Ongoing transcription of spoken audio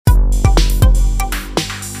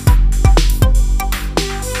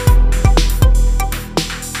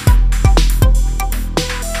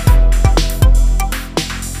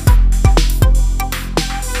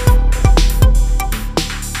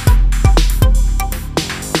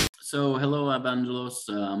Hello, Evangelos.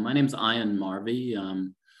 My name's Ian Marvey.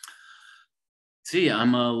 I'm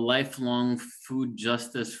a lifelong food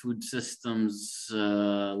justice, food systems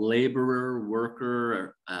laborer,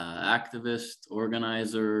 worker, activist,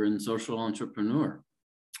 organizer, and social entrepreneur.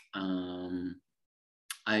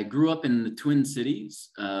 I grew up in the Twin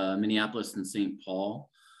Cities, Minneapolis and St. Paul.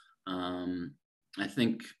 I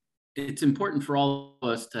think it's important for all of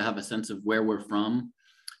us to have a sense of where we're from,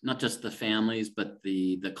 not just the families, but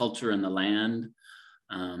the culture and the land.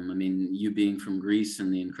 You being from Greece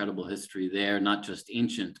and the incredible history there, not just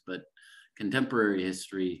ancient, but contemporary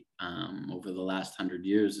history over the last 100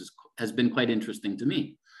 years has been quite interesting to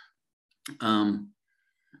me.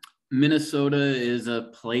 Minnesota is a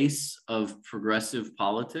place of progressive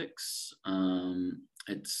politics.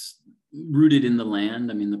 It's rooted in the land.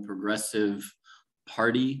 The Progressive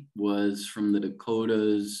Party was from the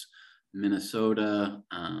Dakotas, Minnesota.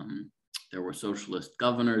 There were socialist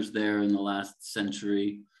governors there in the last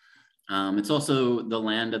century. It's also the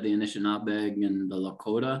land of the Anishinaabe and the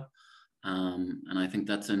Lakota. And I think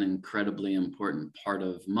that's an incredibly important part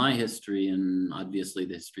of my history, and obviously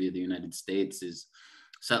the history of the United States is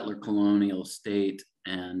settler colonial state,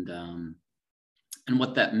 and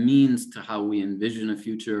what that means to how we envision a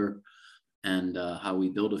future and how we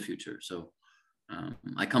build a future. So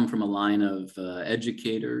I come from a line of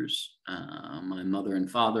educators. My mother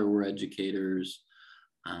and father were educators.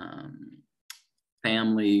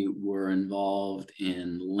 Family were involved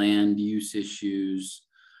in land use issues,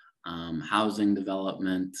 housing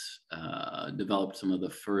development, developed some of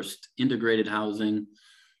the first integrated housing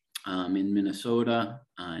in Minnesota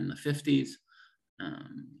in the 50s,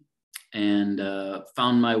 and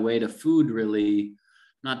found my way to food really,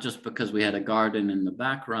 not just because we had a garden in the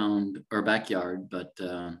background or backyard,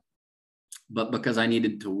 but because I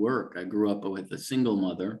needed to work. I grew up with a single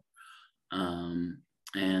mother.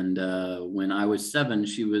 And when I was 7,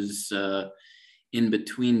 she was in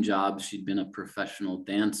between jobs. She'd been a professional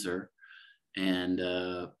dancer and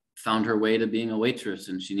found her way to being a waitress,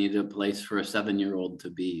 and she needed a place for a 7-year-old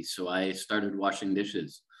to be. So I started washing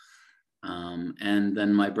dishes. And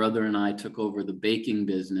then my brother and I took over the baking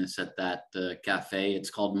business at that cafe.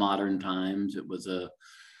 It's called Modern Times. It was a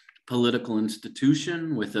political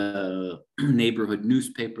institution with a neighborhood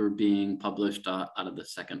newspaper being published out of the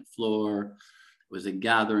second floor. It was a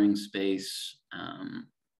gathering space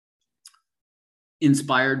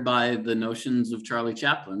inspired by the notions of Charlie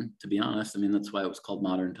Chaplin, to be honest. That's why it was called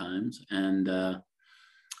Modern Times. And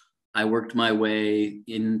I worked my way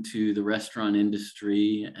into the restaurant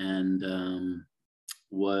industry and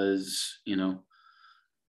was,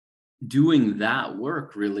 doing that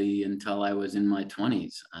work really until I was in my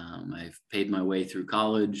 20s. I've paid my way through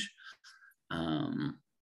college,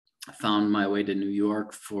 found my way to New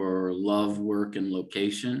York for love, work, and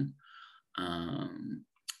location,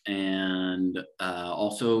 and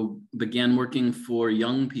also began working for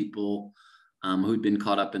young people who'd been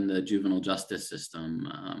caught up in the juvenile justice system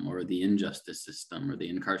or the injustice system or the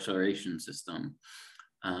incarceration system.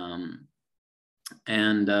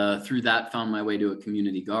 And through that, found my way to a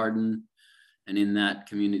community garden. And in that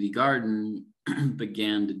community garden,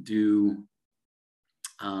 began to do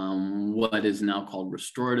what is now called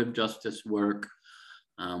restorative justice work,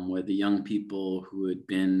 where the young people who had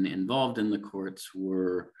been involved in the courts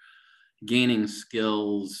were gaining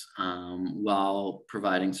skills while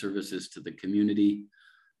providing services to the community.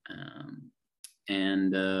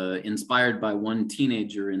 And inspired by one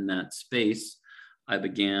teenager in that space, I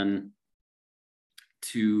began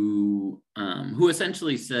to, who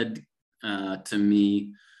essentially said to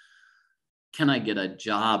me, can I get a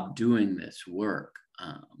job doing this work?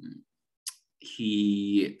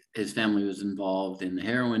 His family was involved in the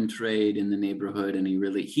heroin trade in the neighborhood, and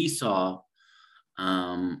he saw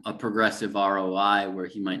a progressive ROI where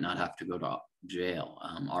he might not have to go to jail.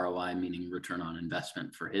 ROI meaning return on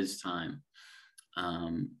investment for his time.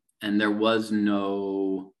 And there was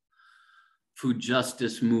no food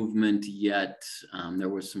justice movement yet. There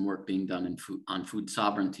was some work being done on food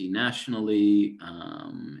sovereignty nationally,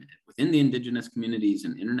 within the indigenous communities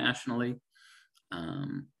and internationally.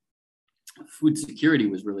 Food security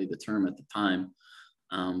was really the term at the time.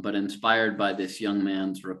 But inspired by this young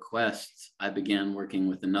man's request, I began working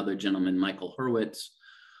with another gentleman, Michael Hurwitz,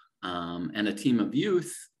 and a team of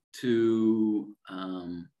youth to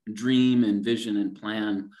dream, envision, and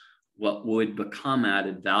plan what would become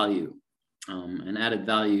added value. And added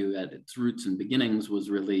value at its roots and beginnings was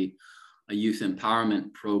really a youth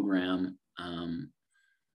empowerment program,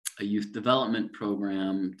 a youth development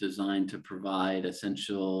program designed to provide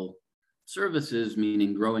essential services,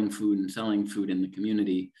 meaning growing food and selling food in the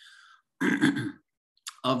community,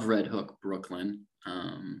 of Red Hook, Brooklyn,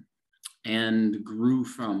 and grew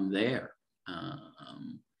from there.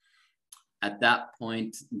 At that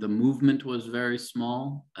point, the movement was very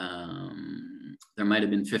small. There might have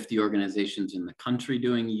been 50 organizations in the country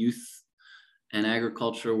doing youth and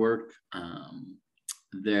agriculture work.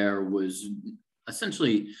 There was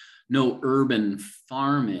essentially no urban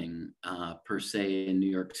farming per se in New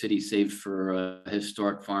York City, save for a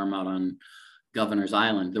historic farm out on Governor's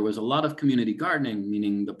Island. There was a lot of community gardening,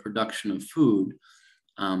 meaning the production of food.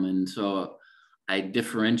 And so I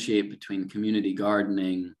differentiate between community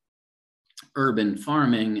gardening, urban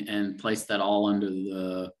farming, and place that all under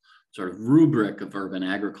the sort of rubric of urban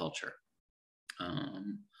agriculture.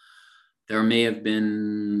 There may have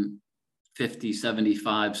been 50,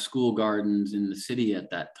 75 school gardens in the city at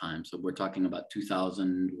that time. So we're talking about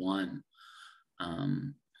 2001.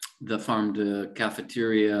 The farm to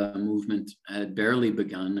cafeteria movement had barely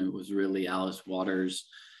begun. It was really Alice Waters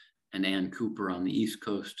and Ann Cooper on the East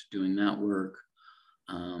Coast doing that work.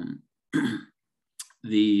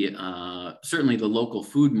 Certainly the local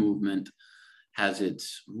food movement has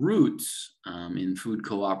its roots in food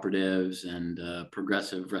cooperatives and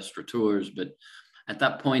progressive restaurateurs, but at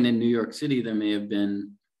that point in New York City, there may have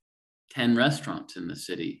been 10 restaurants in the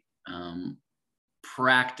city,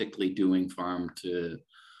 practically doing farm to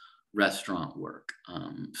restaurant work,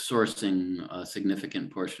 sourcing a significant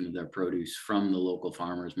portion of their produce from the local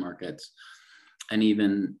farmers markets. And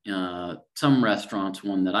even some restaurants,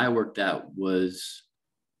 one that I worked at was,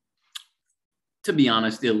 to be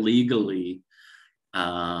honest, illegally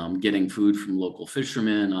getting food from local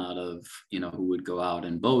fishermen out of, who would go out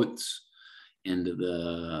in boats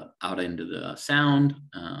out into the sound.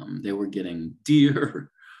 They were getting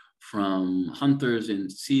deer from hunters in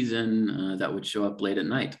season that would show up late at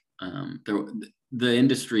night. The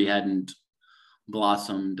industry hadn't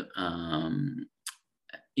blossomed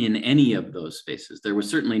in any of those spaces. There was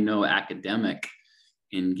certainly no academic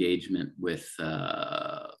engagement with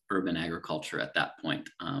urban agriculture at that point,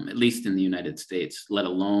 at least in the United States, let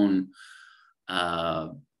alone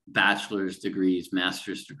bachelor's degrees,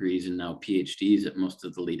 master's degrees, and now PhDs at most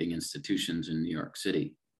of the leading institutions in New York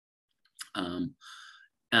City. And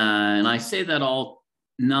I say that all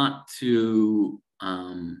not to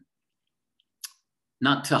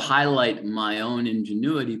highlight my own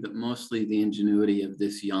ingenuity, but mostly the ingenuity of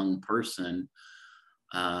this young person,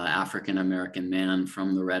 African-American man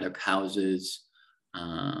from the Red Hook houses,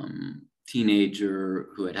 teenager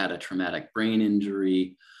who had a traumatic brain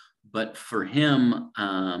injury. But for him,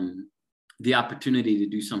 the opportunity to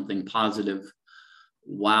do something positive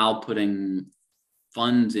while putting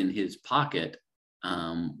funds in his pocket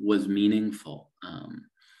was meaningful.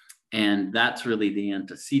 And that's really the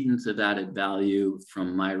antecedents of added value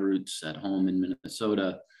from my roots at home in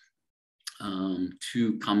Minnesota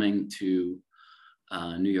to coming to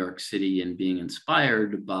New York City and being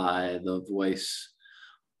inspired by the voice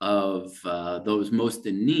of those most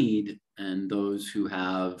in need and those who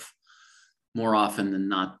have more often than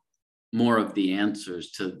not more of the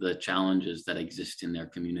answers to the challenges that exist in their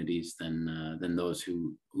communities than those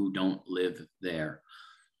who don't live there.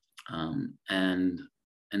 And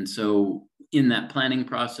so in that planning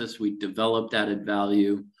process, we developed added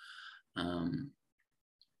value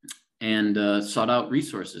and sought out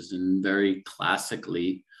resources, and very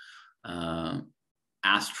classically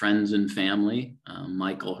asked friends and family.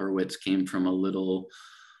 Michael Hurwitz came from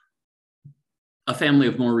a family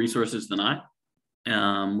of more resources than I.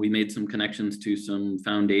 We made some connections to some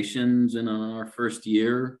foundations in our first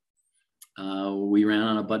year. We ran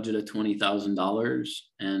on a budget of $20,000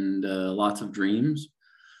 and lots of dreams.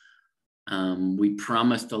 We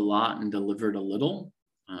promised a lot and delivered a little.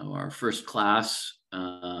 Our first class,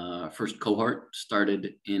 first cohort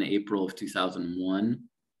started in April of 2001.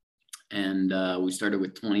 And we started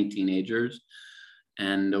with 20 teenagers.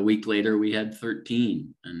 And a week later, we had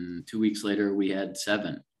 13. And 2 weeks later, we had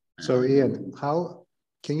 7. So Ian,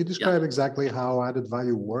 can you describe exactly how added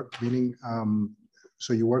value worked? Meaning,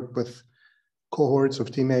 so you work with cohorts of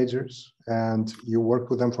teenagers and you worked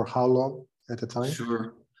with them for how long at a time?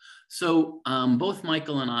 Sure. So both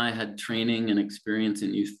Michael and I had training and experience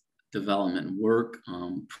in youth development work,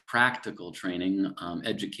 practical training,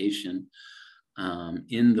 education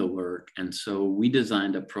in the work. And so we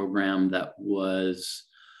designed a program that was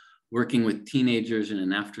working with teenagers in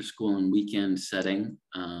an after school and weekend setting.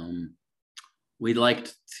 We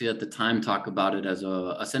liked to, at the time, talk about it as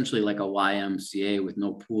essentially like a YMCA with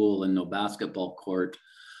no pool and no basketball court,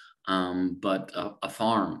 but a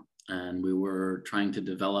farm. And we were trying to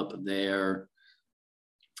develop their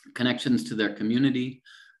connections to their community,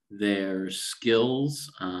 their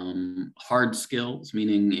skills, hard skills,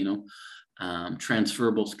 meaning,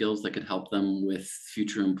 transferable skills that could help them with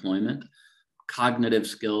future employment, cognitive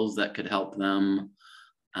skills that could help them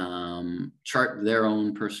chart their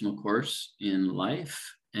own personal course in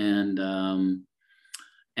life, and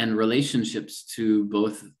relationships to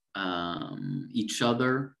both each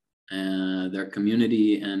other, their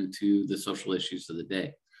community, and to the social issues of the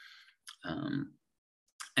day.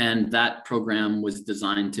 And that program was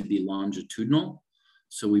designed to be longitudinal.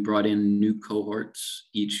 So we brought in new cohorts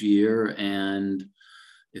each year and,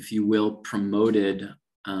 if you will, promoted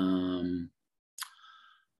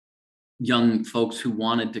young folks who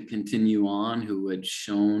wanted to continue on, who had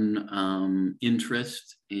shown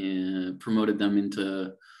interest, and promoted them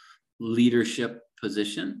into leadership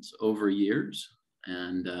positions over years.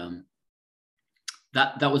 And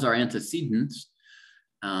that was our antecedents.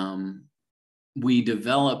 We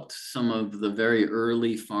developed some of the very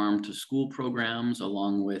early farm to school programs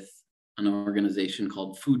along with an organization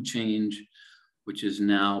called Food Change, which is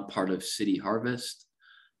now part of City Harvest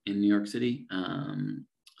in New York City.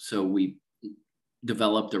 So we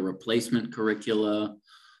developed a replacement curricula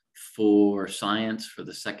for science for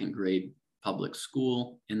the second grade public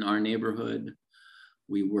school in our neighborhood.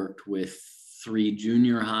 We worked with 3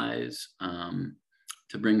 junior highs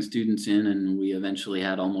to bring students in, and we eventually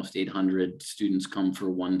had almost 800 students come for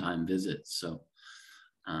one-time visits. So,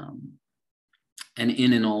 and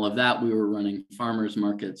in all of that, we were running farmers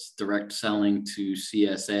markets, direct selling to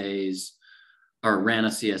CSAs, or ran a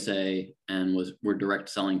CSA, and were direct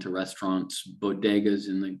selling to restaurants, bodegas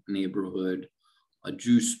in the neighborhood, a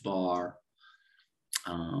juice bar.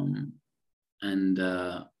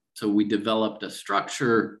 So we developed a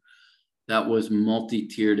structure that was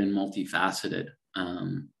multi-tiered and multifaceted.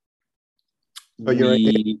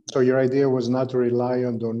 So your idea was not to rely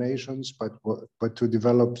on donations, but to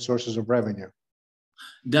develop sources of revenue.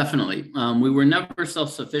 Definitely. We were never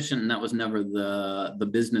self-sufficient, and that was never the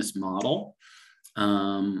business model.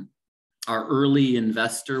 Our early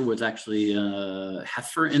investor was actually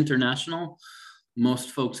Heifer International.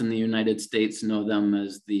 Most folks in the United States know them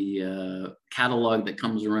as the catalog that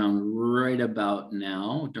comes around right about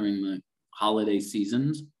now during the holiday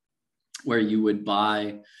seasons, where you would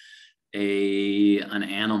buy an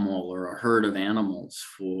animal or a herd of animals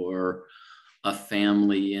for a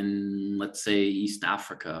family in, let's say, East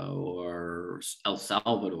Africa or El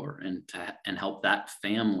Salvador, and help that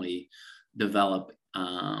family develop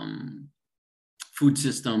food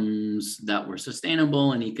systems that were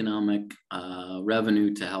sustainable and economic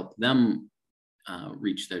revenue to help them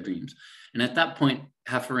reach their dreams. And at that point,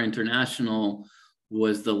 Heifer International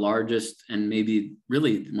was the largest and maybe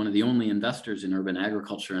really one of the only investors in urban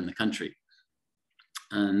agriculture in the country.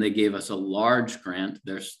 And they gave us a large grant.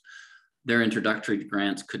 Their introductory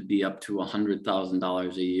grants could be up to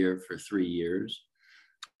 $100,000 a year for 3 years.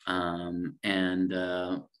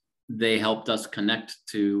 They helped us connect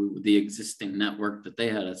to the existing network that they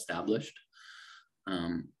had established.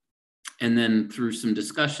 And then through some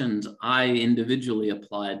discussions, I individually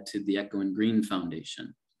applied to the Echo and Green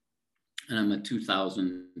Foundation. And I'm a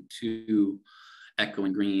 2002 Echo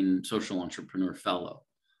and Green Social Entrepreneur Fellow.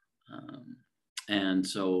 And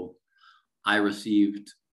so I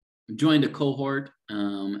joined a cohort,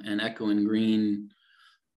 and Echo and Green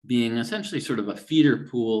being essentially sort of a feeder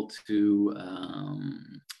pool to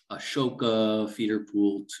Ashoka, feeder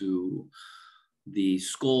pool to the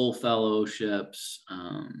Skoll Fellowships,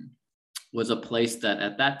 was a place that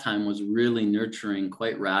at that time was really nurturing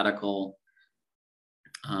quite radical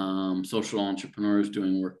social entrepreneurs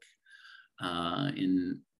doing work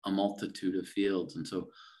in a multitude of fields. And so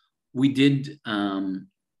we did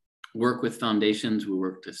work with foundations, we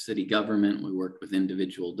worked with city government, we worked with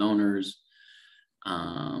individual donors,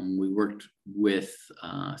 we worked with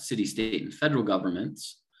city, state, and federal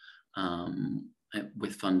governments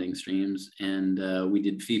with funding streams, and we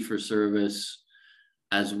did fee for service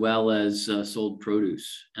as well as sold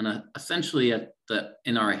produce. And essentially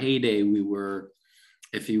in our heyday, we were,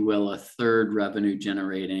 if you will, a third revenue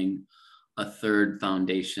generating, a third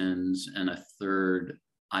foundations, and a third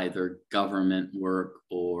either government work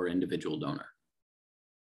or individual donor.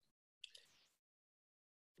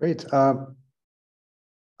 Great.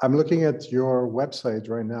 I'm looking at your website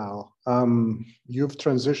right now. You've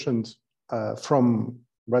transitioned from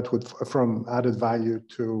Added Value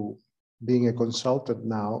to being a consultant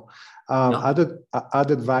now.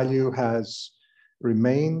 Added Value has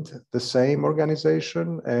remained the same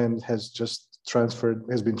organization and has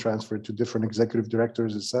been transferred to different executive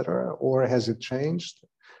directors, et cetera, or has it changed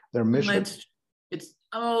their mission?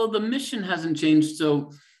 The mission hasn't changed.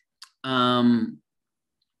 So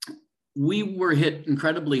we were hit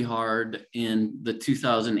incredibly hard in the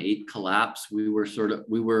 2008 collapse. We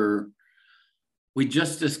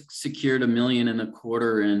just secured $1.25 million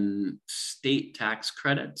in state tax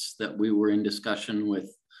credits that we were in discussion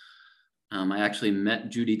with. I actually met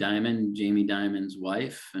Judy Dimon, Jamie Dimon's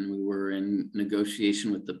wife, and we were in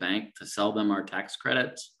negotiation with the bank to sell them our tax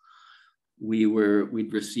credits.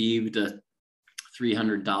 We'd received a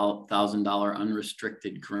 $300,000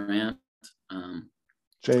 unrestricted grant.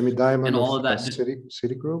 Jamie Dimon and all of that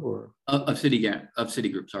Citigroup or of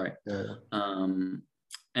Citigroup, sorry. Yeah.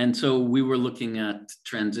 And so we were looking at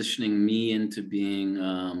transitioning me into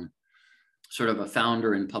being sort of a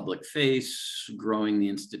founder and public face, growing the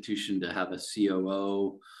institution to have a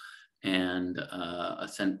COO and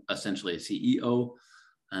essentially a CEO.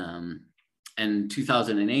 And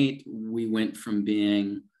 2008, we went from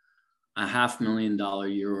being a $500,000 a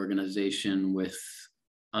year organization with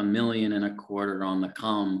 $1.25 million on the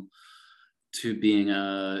come to being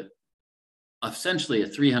essentially a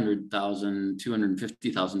 $300,000,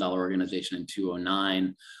 $250,000 organization in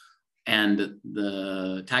 2009. And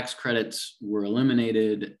the tax credits were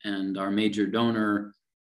eliminated, and our major donor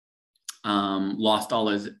lost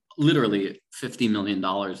literally $50 million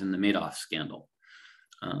in the Madoff scandal.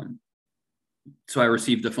 So I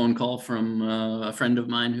received a phone call from a friend of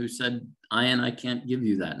mine who said, Ian, I can't give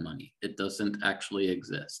you that money. It doesn't actually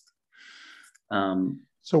exist.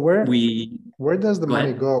 So where does the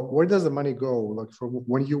money go? Where does the money go? Like from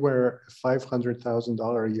when you were a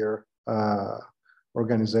 $500,000 a year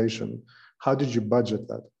organization, how did you budget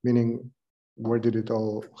that? Meaning,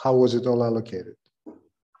 how was it all allocated?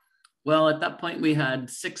 Well, at that point, we had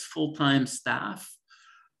 6 full-time staff.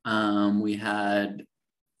 We had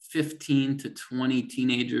 15 to 20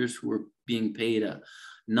 teenagers who were being paid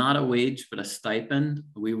not a wage, but a stipend.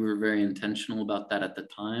 We were very intentional about that at the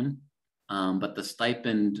time. But the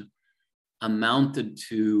stipend amounted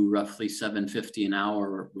to roughly $7.50 an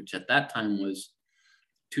hour, which at that time was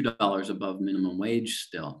 $2 above minimum wage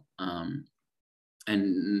still.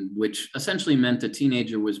 And which essentially meant a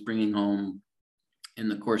teenager was bringing home in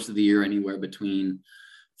the course of the year anywhere between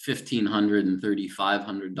 $1,500 and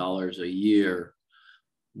 $3,500 a year,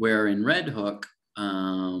 where in Red Hook,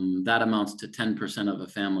 that amounts to 10% of a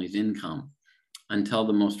family's income. Until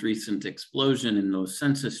the most recent explosion in those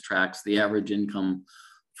census tracts, the average income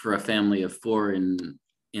for a family of 4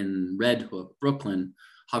 in Red Hook, Brooklyn,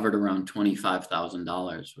 hovered around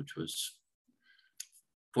 $25,000, which was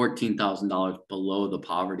 $14,000 below the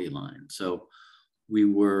poverty line. So we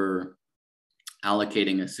were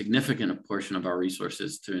allocating a significant portion of our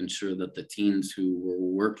resources to ensure that the teens who were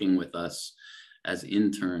working with us as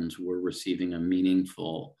interns were receiving a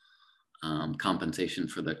meaningful compensation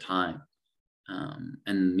for their time.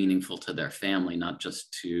 And meaningful to their family, not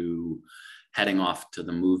just to heading off to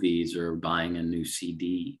the movies or buying a new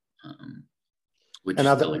CD. And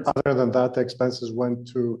other than that, the expenses went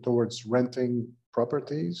towards renting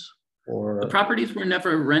properties, or? The properties were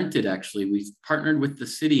never rented, actually. We partnered with the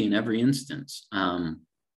city in every instance. And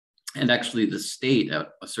actually the state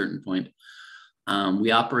at a certain point.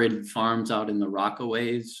 We operated farms out in the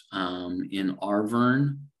Rockaways in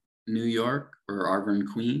Arverne, New York, or Arverne,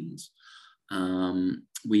 Queens.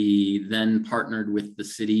 We then partnered with the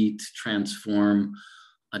city to transform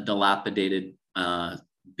a dilapidated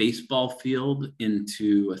baseball field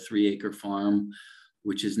into a 3-acre farm,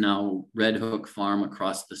 which is now Red Hook Farm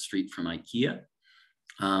across the street from IKEA.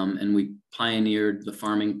 And we pioneered the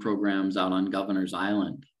farming programs out on Governor's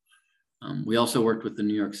Island. We also worked with the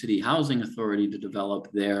New York City Housing Authority to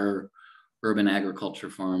develop their urban agriculture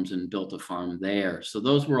farms and built a farm there. So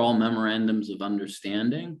those were all memorandums of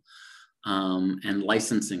understanding and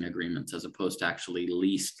licensing agreements as opposed to actually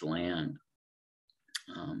leased land.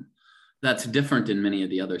 That's different in many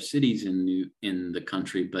of the other cities in the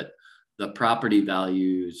country, but the property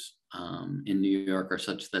values in New York are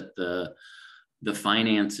such that the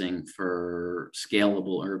financing for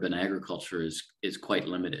scalable urban agriculture is quite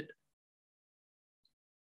limited.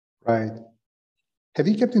 Right. Have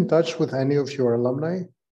you kept in touch with any of your alumni?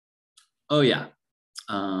 Oh, yeah.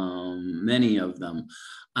 Many of them.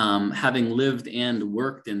 Having lived and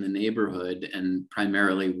worked in the neighborhood and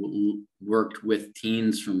primarily worked with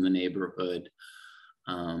teens from the neighborhood,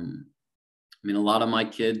 I mean, a lot of my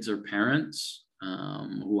kids are parents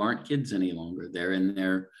who aren't kids any longer. They're in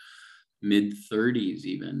their mid-30s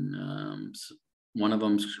even. One of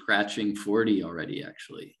them's scratching 40 already,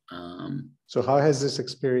 actually. So how has this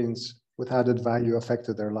experience with added value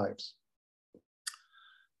affected their lives?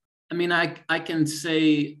 I mean, I can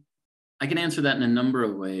answer that in a number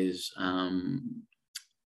of ways.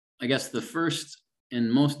 I guess the first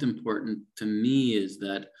and most important to me is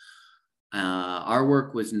that Our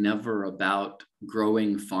work was never about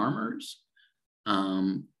growing farmers,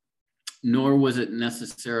 nor was it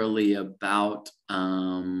necessarily about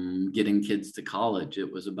getting kids to college.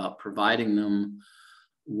 It was about providing them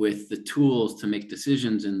with the tools to make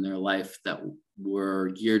decisions in their life that were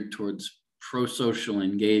geared towards pro-social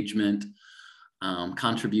engagement,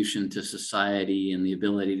 contribution to society, and the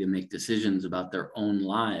ability to make decisions about their own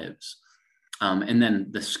lives. And then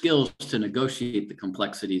the skills to negotiate the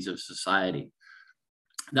complexities of society.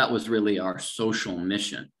 That was really our social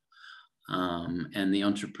mission. And the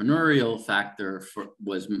entrepreneurial factor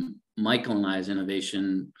was Michael and I's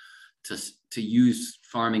innovation to use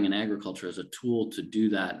farming and agriculture as a tool to do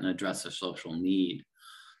that and address a social need.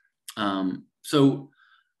 So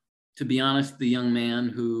to be honest, the young man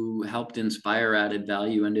who helped inspire Added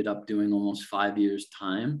Value ended up doing almost 5 years'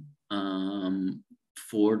 time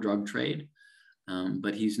for drug trade.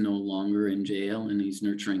 But he's no longer in jail, and he's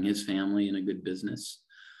nurturing his family in a good business.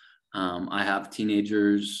 I have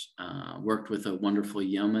teenagers, worked with a wonderful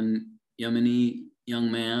Yemeni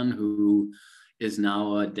young man who is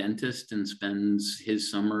now a dentist and spends his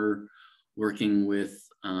summer working with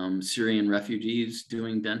Syrian refugees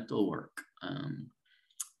doing dental work.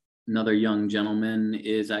 Another young gentleman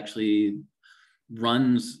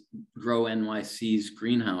runs Grow NYC's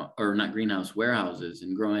greenhouse, or not greenhouse, warehouses,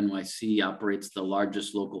 and Grow NYC operates the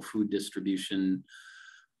largest local food distribution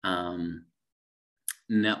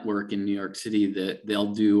network in New York City. That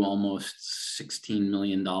they'll do almost $16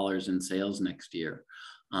 million in sales next year,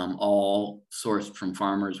 all sourced from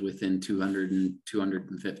farmers within 200 and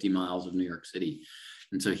 250 miles of New York City.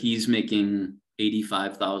 And so he's making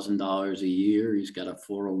 $85,000 a year. He's got a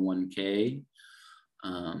 401k.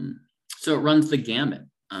 So it runs the gamut.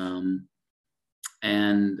 And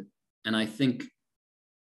I think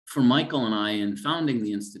for Michael and I, in founding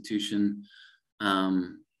the institution,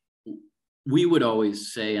 we would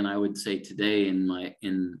always say, and I would say today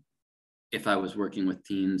if I was working with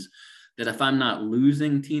teens, that if I'm not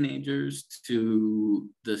losing teenagers to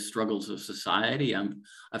the struggles of society, I'm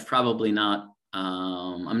not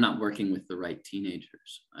working with the right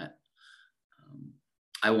teenagers.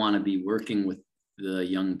 I want to be working with the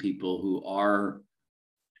young people who are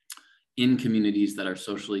in communities that are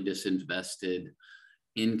socially disinvested,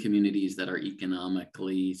 in communities that are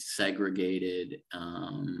economically segregated,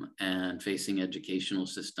 and facing educational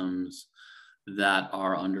systems that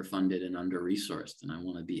are underfunded and under-resourced. And I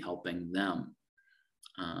want to be helping them,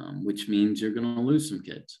 which means you're going to lose some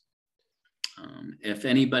kids. If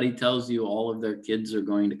anybody tells you all of their kids are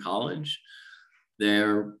going to college, they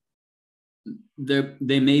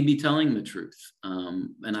may be telling the truth.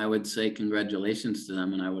 And I would say congratulations to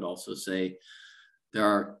them. And I would also say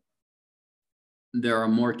there are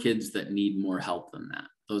more kids that need more help than that.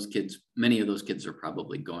 Many of those kids are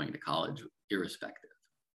probably going to college irrespective.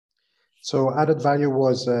 So Added Value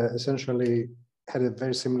was essentially had a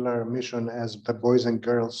very similar mission as the Boys and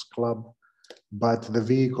Girls Club, but the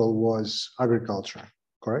vehicle was agriculture,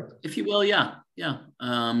 correct? If you will, yeah.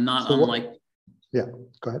 Not so unlike. Yeah,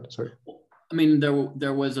 go ahead, sorry. I mean,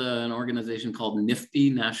 there was an organization called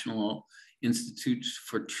NIFTY, National Institute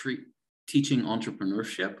for Teaching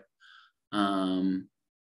Entrepreneurship. And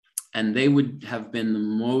they would have been the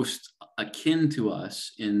most akin to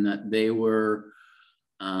us in that they were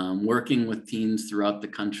working with teens throughout the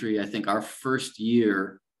country. I think our first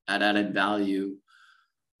year at Added Value,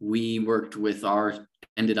 we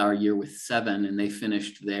ended our year with 7, and they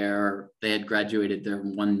had graduated their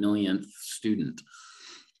 1 millionth student.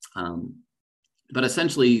 But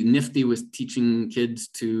essentially, NIFTY was teaching kids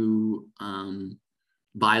to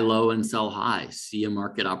buy low and sell high, see a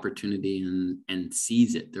market opportunity and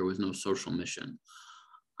seize it. There was no social mission.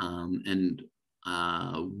 And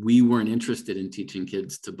we weren't interested in teaching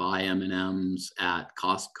kids to buy M&Ms at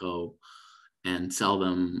Costco and sell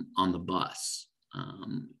them on the bus,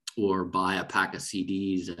 or buy a pack of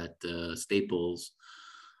CDs at Staples,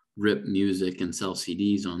 rip music and sell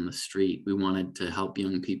CDs on the street. We wanted to help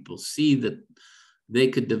young people see that they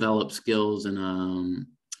could develop skills and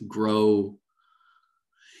grow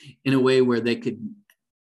in a way where they could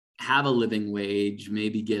have a living wage,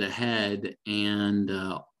 maybe get ahead, and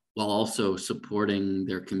while also supporting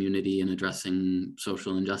their community and addressing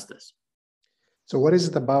social injustice. So what is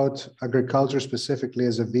it about agriculture specifically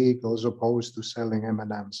as a vehicle, as opposed to selling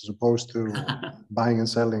M&Ms, as opposed to buying and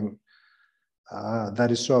selling, that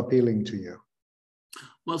is so appealing to you?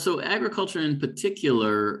 Well, so agriculture in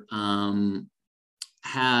particular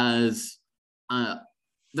has,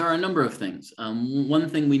 there are a number of things. One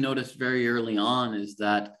thing we noticed very early on is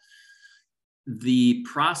that the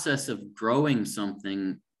process of growing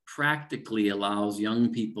something practically allows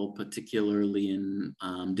young people, particularly in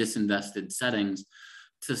disinvested settings,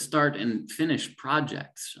 to start and finish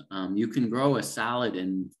projects. You can grow a salad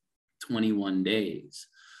in 21 days.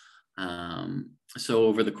 So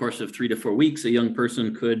over the course of 3 to 4 weeks, a young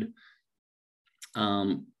person could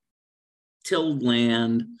till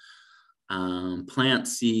land, plant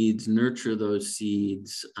seeds, nurture those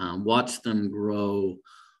seeds, watch them grow,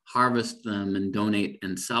 harvest them, and donate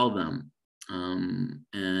and sell them.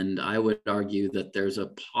 And I would argue that there's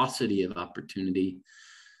a paucity of opportunity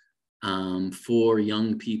for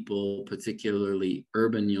young people, particularly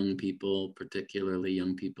urban young people, particularly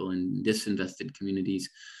young people in disinvested communities,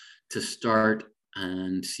 to start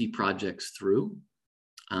and see projects through.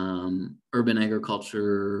 Urban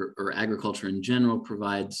agriculture, or agriculture in general,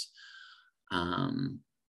 provides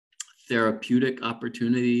therapeutic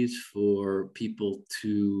opportunities for people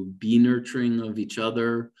to be nurturing of each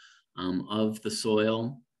other, of the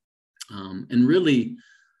soil. And really,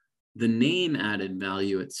 the name added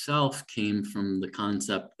value itself came from the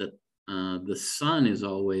concept that the sun is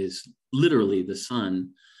always, literally the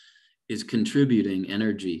sun is contributing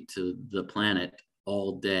energy to the planet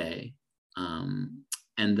all day.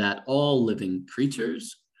 And that all living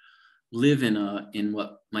creatures live in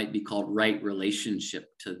what might be called right relationship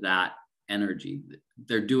to that energy.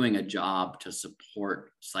 They're doing a job to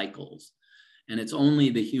support cycles. And it's only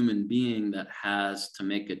the human being that has to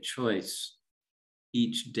make a choice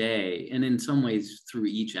each day, and in some ways through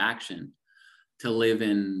each action, to live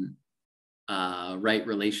in right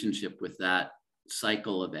relationship with that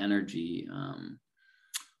cycle of energy.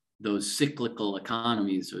 Those cyclical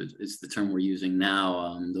economies is the term we're using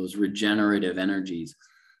now, those regenerative energies.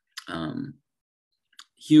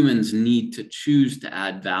 Humans need to choose to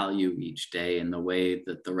add value each day in the way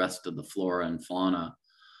that the rest of the flora and fauna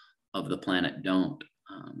of the planet don't.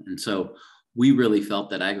 And so we really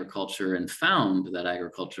felt that agriculture, and found that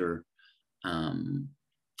agriculture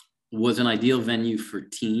was an ideal venue for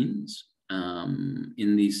teens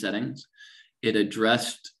in these settings. It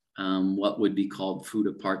addressed what would be called food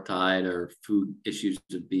apartheid, or food issues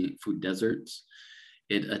of being food deserts.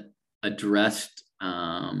 It addressed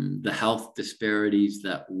the health disparities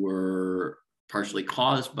that were partially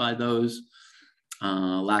caused by those,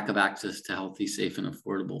 lack of access to healthy, safe, and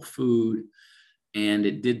affordable food. And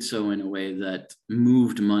it did so in a way that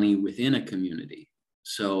moved money within a community.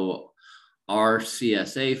 So our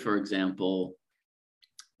CSA, for example,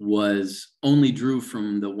 was only drew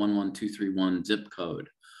from the 11231 zip code.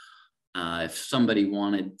 If somebody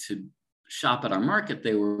wanted to shop at our market,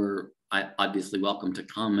 they were obviously welcome to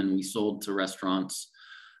come, and we sold to restaurants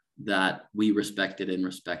that we respected and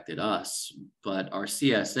respected us. But our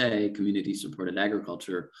CSA, Community Supported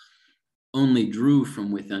Agriculture, only drew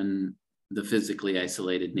from within the physically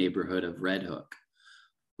isolated neighborhood of Red Hook,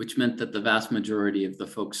 which meant that the vast majority of the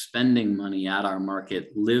folks spending money at our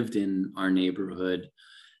market lived in our neighborhood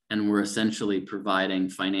and were essentially providing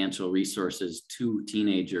financial resources to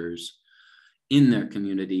teenagers in their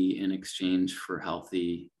community in exchange for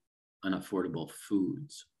healthy and affordable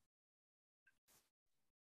foods.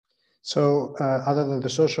 So other than the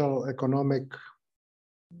social, economic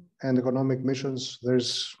missions,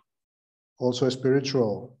 there's also a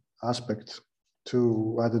spiritual aspect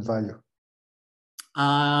to added value.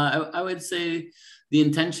 I would say the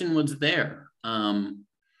intention was there. I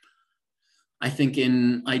think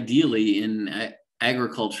ideally in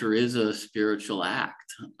agriculture is a spiritual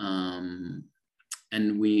act.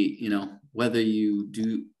 And we, whether you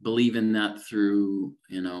do believe in that through,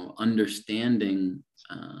 understanding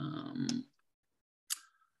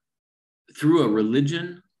through a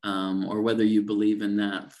religion, or whether you believe in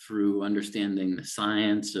that through understanding the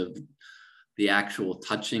science of the actual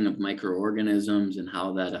touching of microorganisms and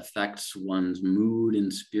how that affects one's mood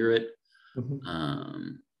and spirit.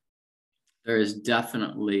 Mm-hmm. There is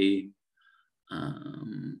definitely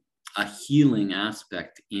a healing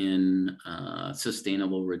aspect in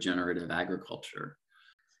sustainable regenerative agriculture.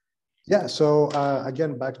 Yeah, so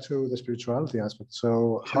again, back to the spirituality aspect.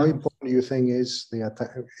 So how important do you think is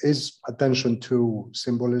attention to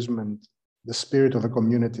symbolism and the spirit of a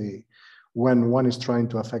community when one is trying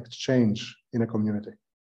to affect change in a community?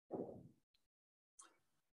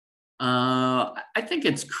 I think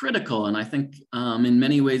it's critical, and I think in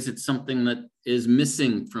many ways it's something that is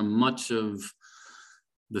missing from much of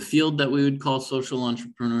the field that we would call social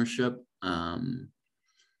entrepreneurship. I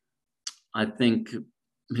think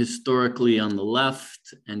historically on the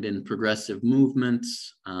left and in progressive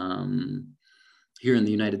movements, here in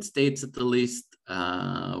the United States at the least,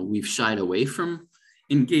 we've shied away from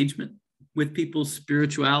engagement with people's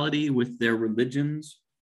spirituality, with their religions.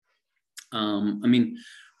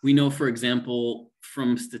 We know, for example,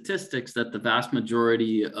 from statistics that the vast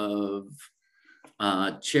majority of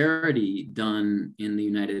charity done in the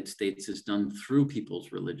United States is done through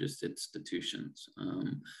people's religious institutions.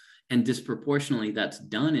 And disproportionately, that's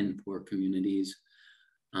done in poor communities.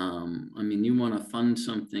 I mean, you want to fund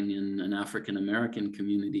something in an African-American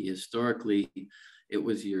community, historically, it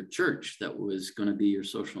was your church that was going to be your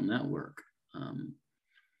social network.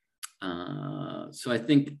 So I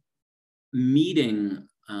think meeting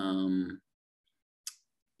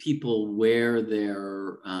people where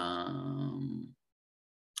their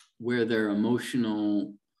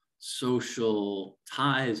emotional, social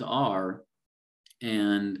ties are,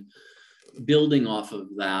 and building off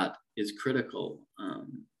of that is critical.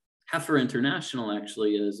 Heifer International,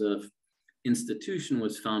 actually, as a institution,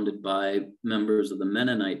 was founded by members of the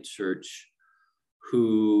Mennonite Church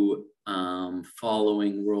who,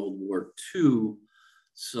 following World War II,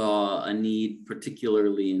 saw a need,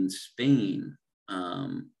 particularly in Spain,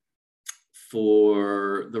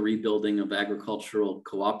 for the rebuilding of agricultural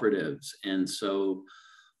cooperatives. And so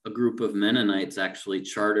a group of Mennonites actually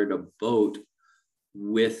chartered a boat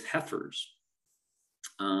with heifers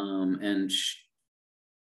and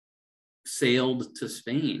sailed to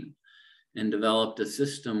Spain and developed a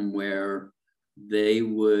system where they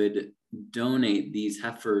would donate these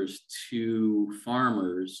heifers to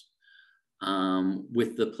farmers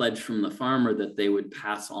with the pledge from the farmer that they would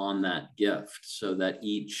pass on that gift, so that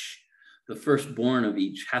the firstborn of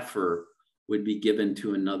each heifer would be given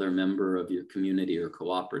to another member of your community or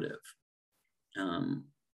cooperative.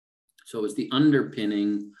 So it was the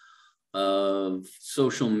underpinning of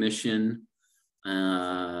social mission,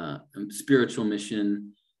 spiritual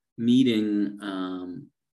mission, meeting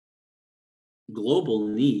global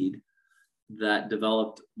need, that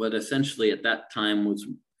developed what essentially at that time was,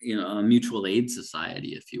 a mutual aid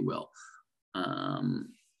society, if you will,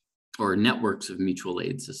 or networks of mutual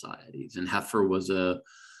aid societies. And heifer was a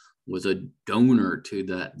donor to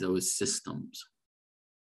those systems.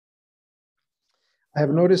 I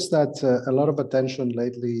have noticed that a lot of attention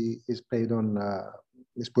lately is put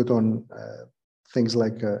on things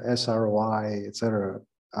like SROI, etc.,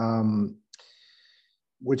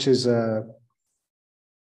 which is a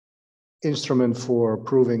instrument for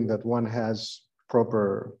proving that one has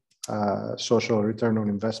proper social return on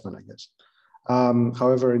investment, I guess.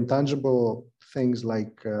 However, intangible things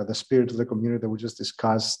like the spirit of the community that we just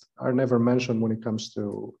discussed are never mentioned when it comes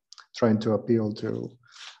to trying to appeal to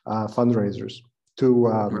fundraisers, to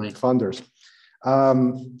funders.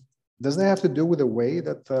 Does that have to do with the way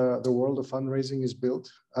that the world of fundraising is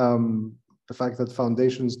built? The fact that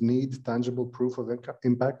foundations need tangible proof of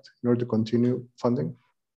impact in order to continue funding?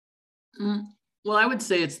 Well, I would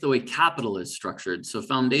say it's the way capital is structured. So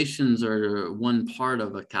foundations are one part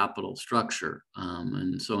of a capital structure.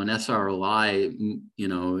 And so an SROI,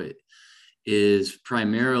 is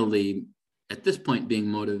primarily at this point being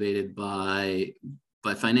motivated by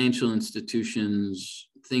financial institutions,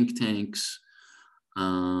 think tanks,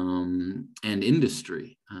 and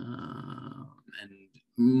industry. And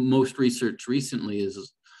most research recently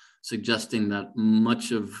is suggesting that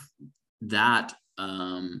much of that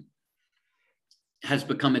has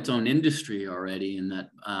become its own industry already, and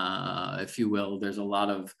that, if you will, there's a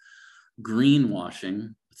lot of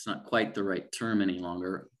greenwashing, it's not quite the right term any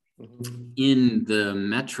longer, in the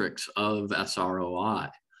metrics of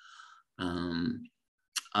SROI.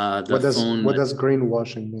 What does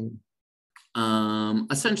greenwashing mean?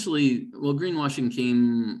 Essentially, well,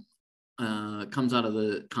 greenwashing comes out of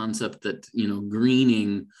the concept that,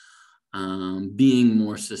 greening, being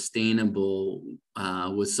more sustainable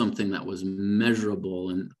was something that was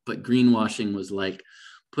measurable, but greenwashing was like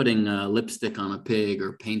putting lipstick on a pig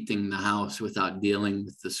or painting the house without dealing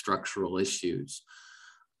with the structural issues.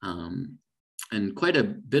 And quite a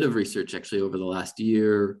bit of research actually over the last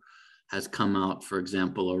year has come out, for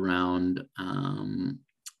example, around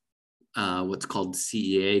what's called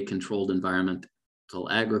CEA, controlled environmental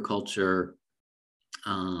agriculture.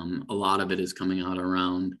 A lot of it is coming out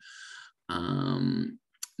around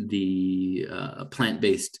the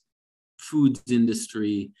plant-based foods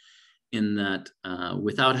industry, in that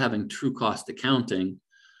without having true cost accounting,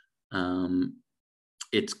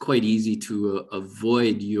 it's quite easy to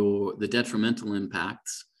avoid the detrimental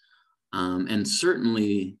impacts. And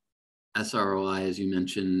certainly SROI, as you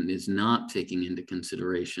mentioned, is not taking into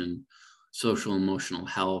consideration social emotional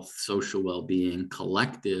health, social well-being,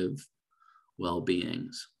 collective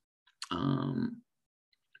well-beings.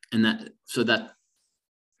 And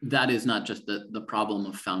that is not just the problem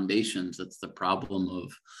of foundations, that's the problem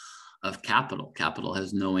of capital. Capital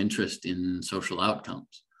has no interest in social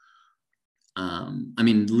outcomes. I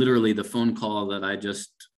mean, literally the phone call that I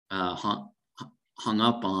just hung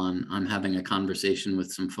up on, I'm having a conversation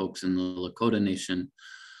with some folks in the Lakota Nation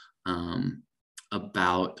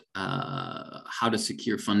about how to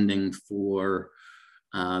secure funding for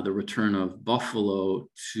the return of buffalo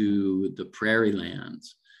to the prairie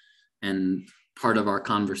lands. And part of our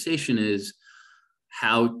conversation is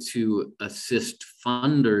how to assist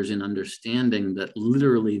funders in understanding that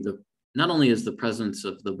literally not only is the presence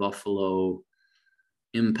of the buffalo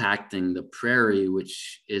impacting the prairie,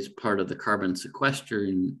 which is part of the carbon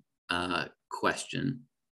sequestering question,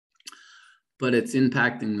 but it's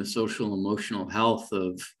impacting the social emotional health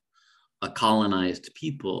of a colonized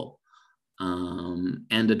people,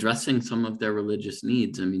 and addressing some of their religious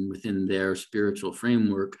needs. I mean, within their spiritual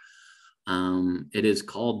framework, it is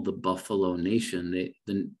called the Buffalo Nation.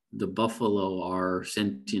 The buffalo are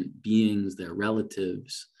sentient beings, they're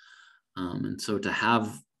relatives. And so to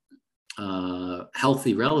have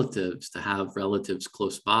healthy relatives, to have relatives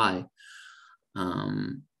close by,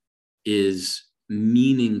 is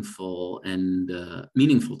meaningful and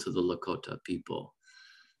meaningful to the Lakota people.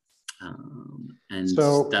 And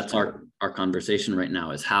so that's our conversation right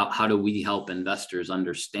now, is how do we help investors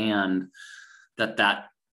understand that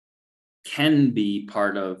can be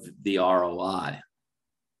part of the ROI.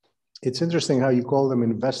 It's interesting how you call them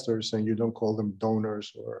investors and you don't call them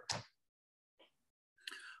donors or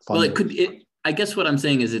funders. Well, I guess what I'm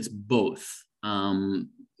saying is it's both.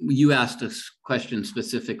 You asked a question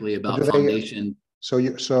specifically about foundation. So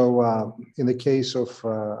in the case of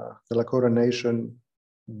the Lakota Nation,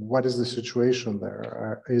 what is the situation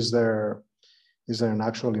there? Is there an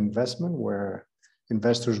actual investment where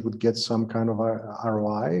investors would get some kind of a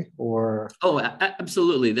ROI, or? Oh,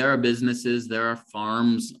 absolutely. There are businesses, there are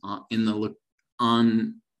farms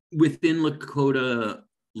within Lakota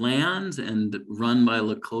lands and run by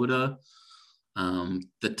Lakota. The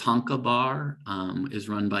Tonka Bar is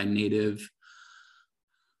run by a native-owned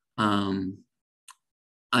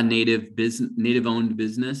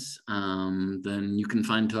business. Then you can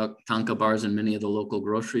find Tonka bars in many of the local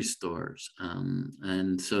grocery stores,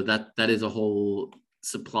 and so that is a whole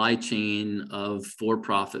supply chain of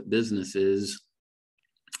for-profit businesses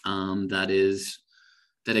that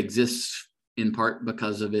exists in part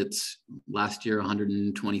because of its last year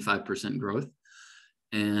 125% growth,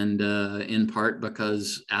 and in part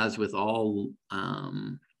because, as with all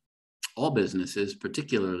businesses,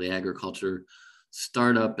 particularly agriculture,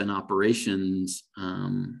 startup and operations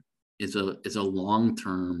is a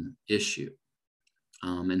long-term issue,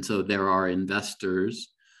 and so there are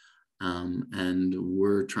investors, and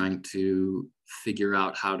we're trying to figure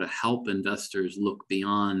out how to help investors look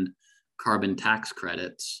beyond carbon tax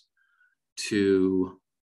credits to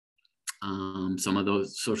some of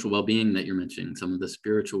those social well-being that you're mentioning, some of the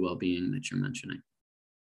spiritual well-being that you're mentioning.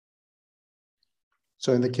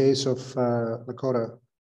 So in the case of Lakota,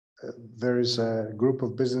 there is a group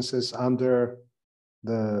of businesses under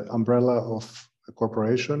the umbrella of a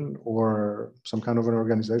corporation or some kind of an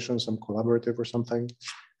organization, some collaborative or something,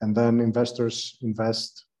 and then investors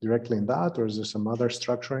invest directly in that, or is there some other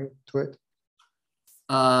structuring to it?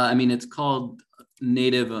 I mean, it's called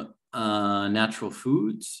Native Natural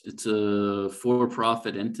Foods. It's a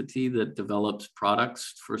for-profit entity that develops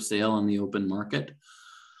products for sale on the open market.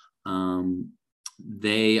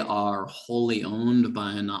 They are wholly owned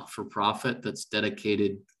by a not-for-profit that's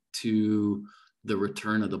dedicated to the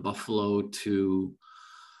return of the buffalo to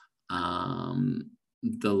the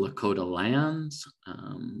Lakota lands.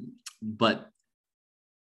 But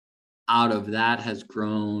out of that has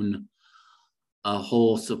grown a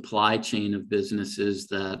whole supply chain of businesses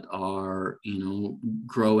that are,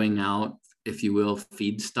 growing out, if you will,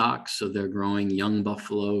 feedstocks. So they're growing young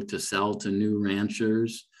buffalo to sell to new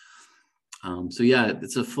ranchers. So yeah,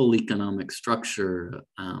 it's a full economic structure.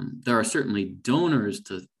 There are certainly donors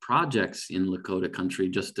to projects in Lakota country,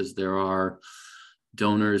 just as there are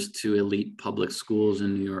donors to elite public schools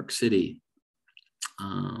in New York City.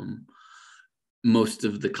 Most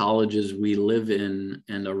of the colleges we live in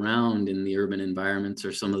and around in the urban environments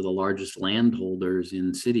are some of the largest landholders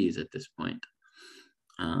in cities at this point.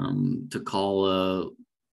 To call a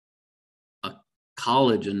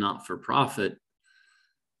college a not-for-profit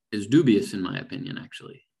is dubious, in my opinion,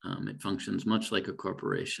 actually. It functions much like a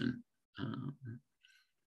corporation,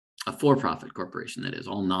 a for-profit corporation, that is.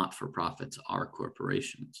 All not-for-profits are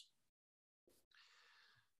corporations.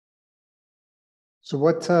 So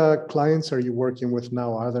what clients are you working with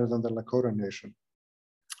now other than the Lakota Nation?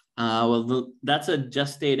 That's a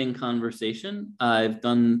gestating conversation. I've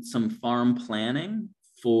done some farm planning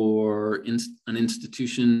for an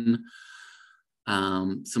institution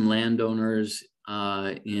some landowners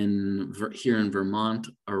here in Vermont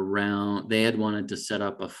they had wanted to set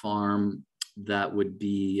up a farm that would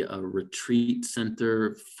be a retreat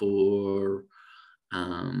center for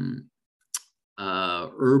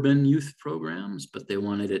urban youth programs, but they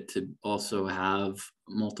wanted it to also have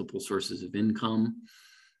multiple sources of income.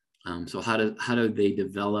 So how do they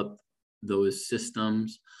develop those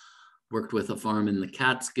systems? Worked with a farm in the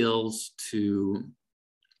Catskills to,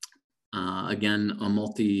 again, a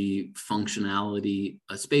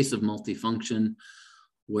space of multifunction,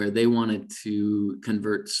 where they wanted to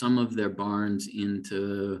convert some of their barns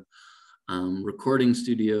into recording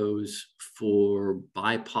studios for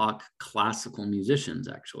BIPOC classical musicians,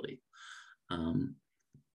 actually,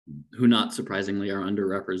 who, not surprisingly, are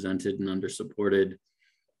underrepresented and undersupported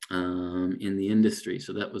in the industry.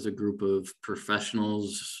 So that was a group of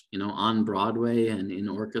professionals, on Broadway and in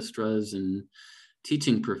orchestras and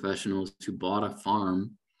teaching professionals who bought a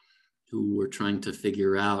farm, who were trying to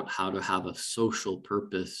figure out how to have a social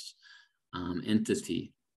purpose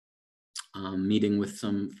entity. Meeting with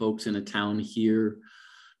some folks in a town here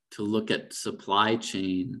to look at supply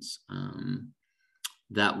chains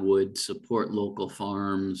that would support local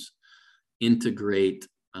farms, integrate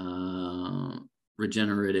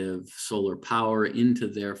regenerative solar power into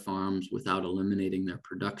their farms without eliminating their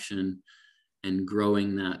production, and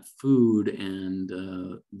growing that food and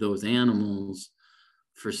those animals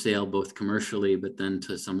for sale, both commercially, but then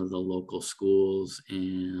to some of the local schools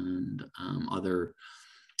and other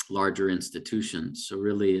larger institutions. So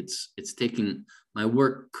really it's taking, my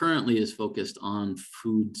work currently is focused on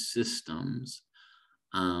food systems,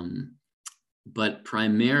 but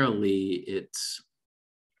primarily it's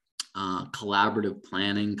collaborative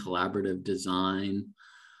planning, collaborative design.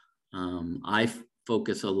 I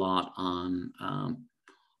focus a lot on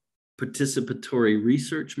participatory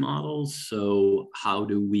research models. So how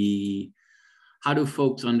do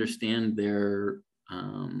folks understand their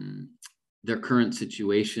current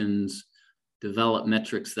situations, develop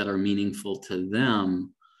metrics that are meaningful to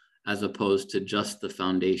them, as opposed to just the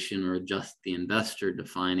foundation or just the investor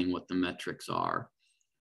defining what the metrics are?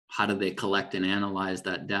 How do they collect and analyze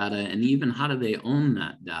that data? And even how do they own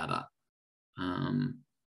that data?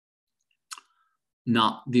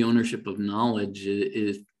 Not the ownership of knowledge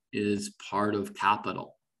is part of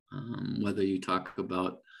capital. Whether you talk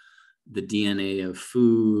about the DNA of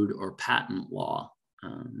food or patent law,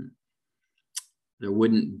 there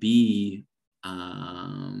wouldn't be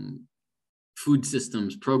food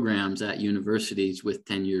systems programs at universities with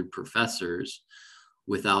tenured professors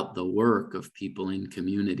without the work of people in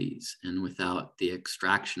communities and without the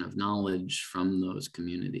extraction of knowledge from those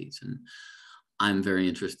communities. And I'm very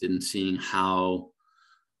interested in seeing how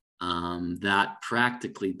that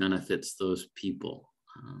practically benefits those people.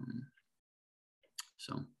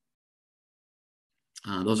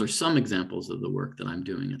 Those are some examples of the work that I'm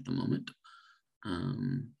doing at the moment.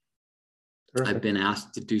 I've been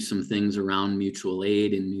asked to do some things around mutual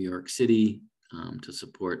aid in New York City to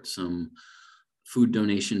support some food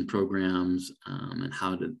donation programs, and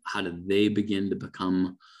how do they begin to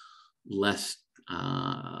become less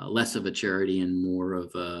of a charity and more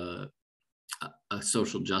of a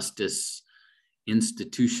social justice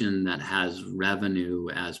institution that has revenue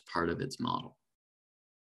as part of its model.